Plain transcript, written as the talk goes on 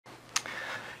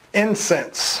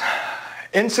Incense.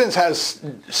 Incense has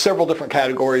several different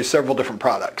categories, several different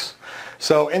products.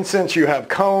 So incense, you have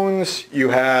cones, you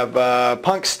have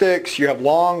punk sticks, you have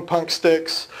long punk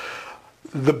sticks.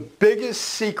 The biggest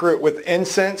secret with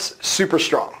incense, super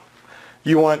strong.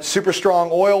 You want super strong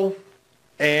oil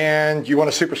and you want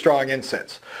a super strong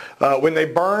incense. When they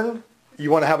burn,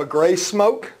 you want to have a gray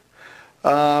smoke.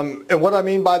 And what I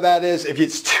mean by that is if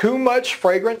it's too much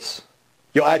fragrance,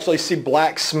 you'll actually see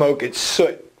black smoke and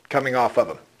soot coming off of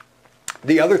them.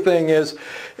 The other thing is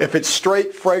if it's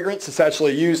straight fragrance that's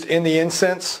actually used in the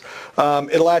incense,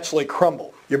 it'll actually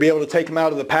crumble. You'll be able to take them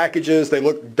out of the packages. They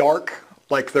look dark,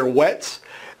 like they're wet,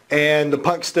 and the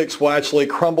punk sticks will actually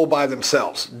crumble by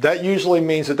themselves. That usually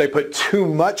means that they put too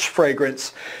much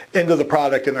fragrance into the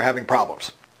product and they're having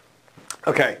problems.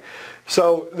 Okay,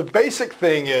 so the basic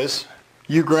thing is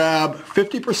you grab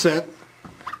 50%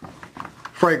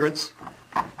 fragrance,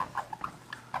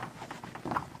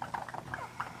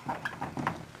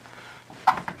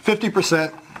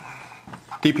 50%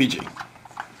 DPG.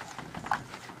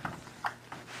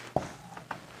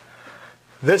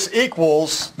 This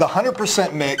equals the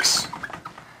 100% mix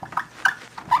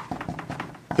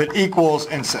that equals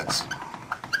incense.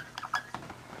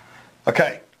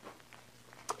 Okay,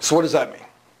 so what does that mean?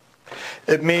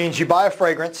 It means you buy a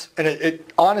fragrance, and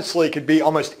it honestly could be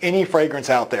almost any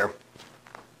fragrance out there.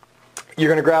 You're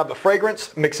going to grab the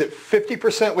fragrance, mix it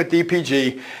 50% with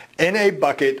DPG in a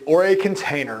bucket or a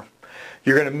container.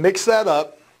 You're going to mix that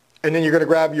up, and then you're going to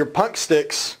grab your punk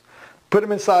sticks, put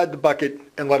them inside the bucket,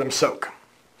 and let them soak.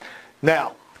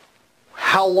 Now,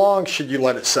 how long should you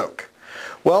let it soak?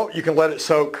 Well, you can let it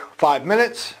soak 5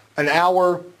 minutes, an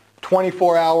hour,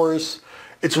 24 hours.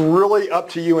 It's really up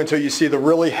to you until you see the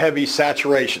really heavy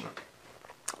saturation.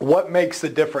 What makes the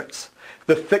difference?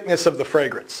 The thickness of the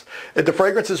fragrance. If the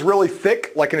fragrance is really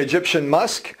thick, like an Egyptian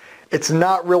musk, it's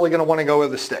not really going to want to go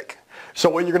with the stick. So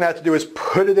what you're going to have to do is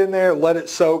put it in there, let it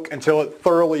soak until it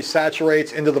thoroughly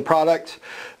saturates into the product.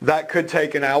 That could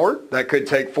take an hour, that could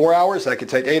take 4 hours, that could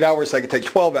take 8 hours, that could take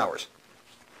 12 hours.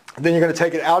 Then you're going to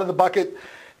take it out of the bucket,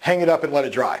 hang it up, and let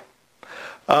it dry.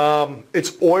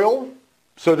 It's oil,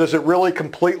 so does it really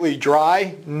completely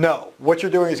dry? No. What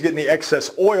you're doing is getting the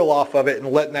excess oil off of it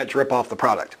and letting that drip off the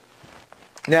product.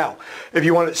 Now, if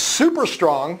you want it super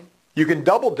strong, you can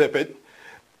double dip it.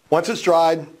 Once it's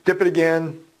dried, dip it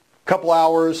again, couple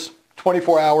hours,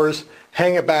 24 hours,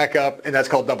 hang it back up, and that's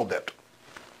called double dipped.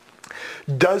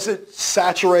 Does it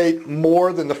saturate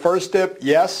more than the first dip?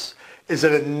 Yes. Is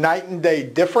it a night and day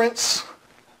difference?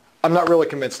 I'm not really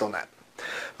convinced on that.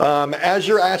 As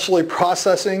you're actually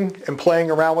processing and playing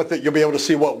around with it, you'll be able to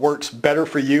see what works better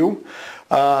for you.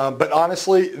 But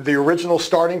honestly, the original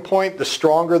starting point, the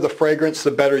stronger the fragrance,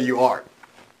 the better you are.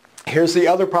 Here's the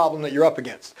other problem that you're up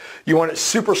against. You want it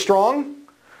super strong,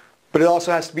 but it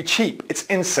also has to be cheap. It's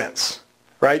incense,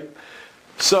 right?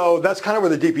 So that's kind of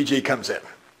where the DPG comes in.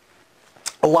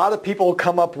 A lot of people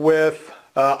come up with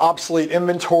obsolete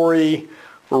inventory,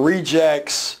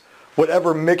 rejects,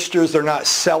 whatever mixtures they're not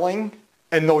selling,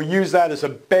 and they'll use that as a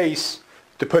base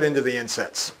to put into the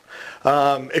incense.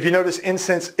 If you notice,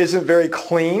 incense isn't very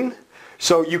clean,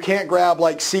 so you can't grab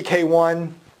like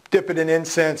CK1, dip it in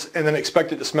incense, and then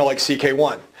expect it to smell like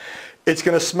CK1. It's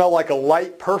going to smell like a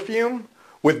light perfume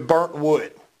with burnt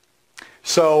wood.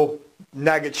 So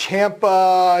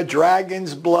Nagachampa,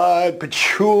 dragon's blood,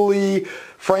 patchouli,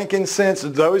 frankincense,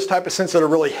 those type of scents that are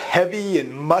really heavy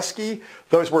and musky,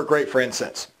 those work great for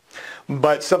incense.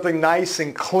 But something nice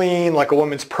and clean like a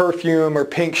woman's perfume or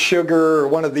pink sugar or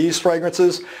one of these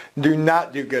fragrances do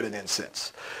not do good in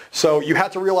incense. So you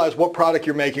have to realize what product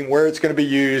you're making, where it's going to be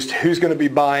used, who's going to be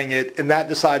buying it, and that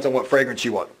decides on what fragrance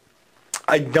you want.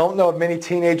 I don't know of many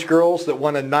teenage girls that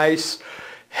want a nice,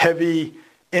 heavy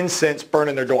incense burn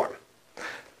in their dorm.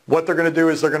 What they're going to do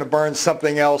is they're going to burn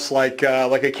something else like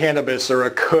a cannabis or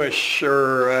a kush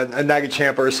or a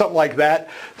Nagachampa or something like that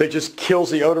that just kills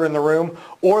the odor in the room,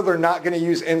 or they're not going to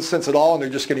use incense at all and they're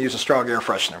just going to use a strong air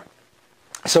freshener.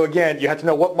 So again, you have to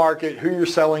know what market, who you're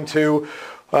selling to,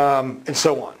 and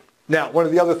so on. Now, one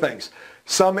of the other things,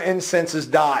 some incense is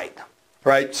dyed,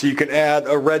 right? So you can add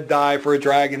a red dye for a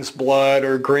dragon's blood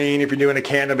or green if you're doing a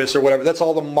cannabis or whatever. That's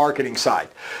all the marketing side.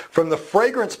 From the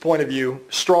fragrance point of view,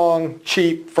 strong,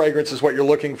 cheap fragrance is what you're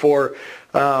looking for.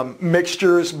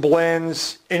 Mixtures,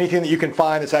 blends, anything that you can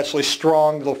find that's actually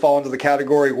strong that'll fall into the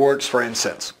category works for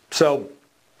incense. So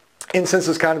incense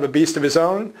is kind of a beast of its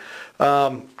own.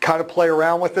 Kind of play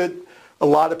around with it. A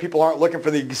lot of people aren't looking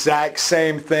for the exact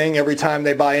same thing every time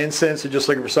they buy incense. They're just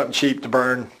looking for something cheap to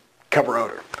burn, cover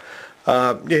odor.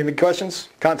 Any questions?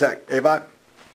 Contact Avi.